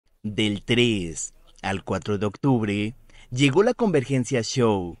Del 3 al 4 de octubre llegó la Convergencia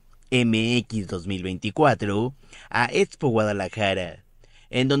Show MX 2024 a Expo Guadalajara,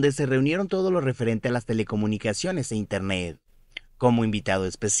 en donde se reunieron todo lo referente a las telecomunicaciones e Internet. Como invitado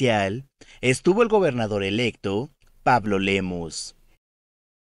especial estuvo el gobernador electo, Pablo Lemos.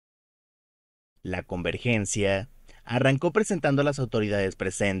 La Convergencia arrancó presentando a las autoridades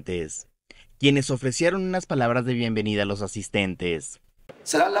presentes, quienes ofrecieron unas palabras de bienvenida a los asistentes.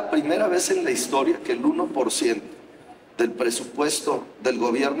 Será la primera vez en la historia que el 1% del presupuesto del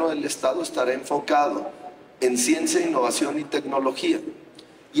gobierno del Estado estará enfocado en ciencia, innovación y tecnología.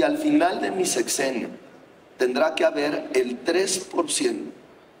 Y al final de mi sexenio tendrá que haber el 3%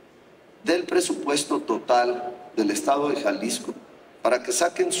 del presupuesto total del Estado de Jalisco para que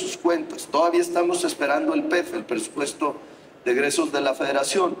saquen sus cuentas. Todavía estamos esperando el PEF, el presupuesto de egresos de la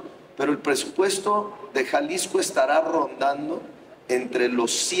Federación, pero el presupuesto de Jalisco estará rondando entre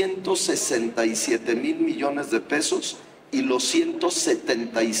los 167,000 millones de pesos y los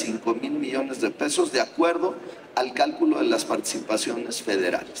 175,000 millones de pesos, de acuerdo al cálculo de las participaciones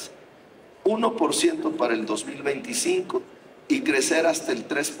federales. 1% para el 2025 y crecer hasta el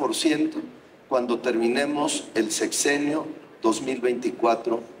 3% cuando terminemos el sexenio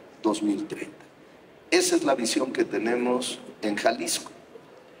 2024-2030. Esa es la visión que tenemos en Jalisco,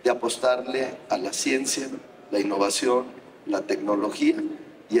 de apostarle a la ciencia, la innovación, la tecnología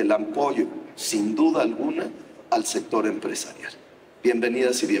y el apoyo, sin duda alguna, al sector empresarial.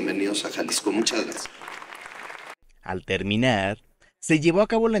 Bienvenidas y bienvenidos a Jalisco. Muchas gracias. Al terminar, se llevó a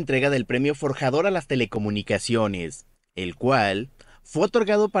cabo la entrega del premio Forjador a las Telecomunicaciones, el cual fue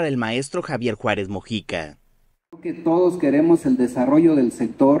otorgado para el maestro Javier Juárez Mojica. Creo que todos queremos el desarrollo del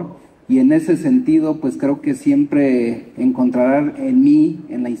sector y en ese sentido, pues creo que siempre encontrarán en mí,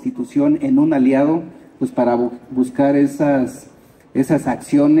 en la institución, en un aliado, pues para buscar esas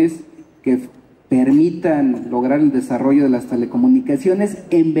acciones que permitan lograr el desarrollo de las telecomunicaciones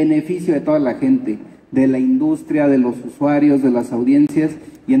en beneficio de toda la gente, de la industria, de los usuarios, de las audiencias,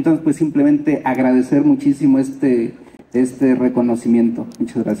 y entonces pues simplemente agradecer muchísimo este reconocimiento.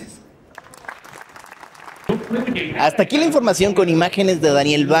 Muchas gracias. Hasta aquí la información con imágenes de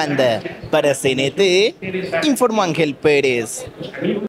Daniel Banda. Para CNT, informó Ángel Pérez.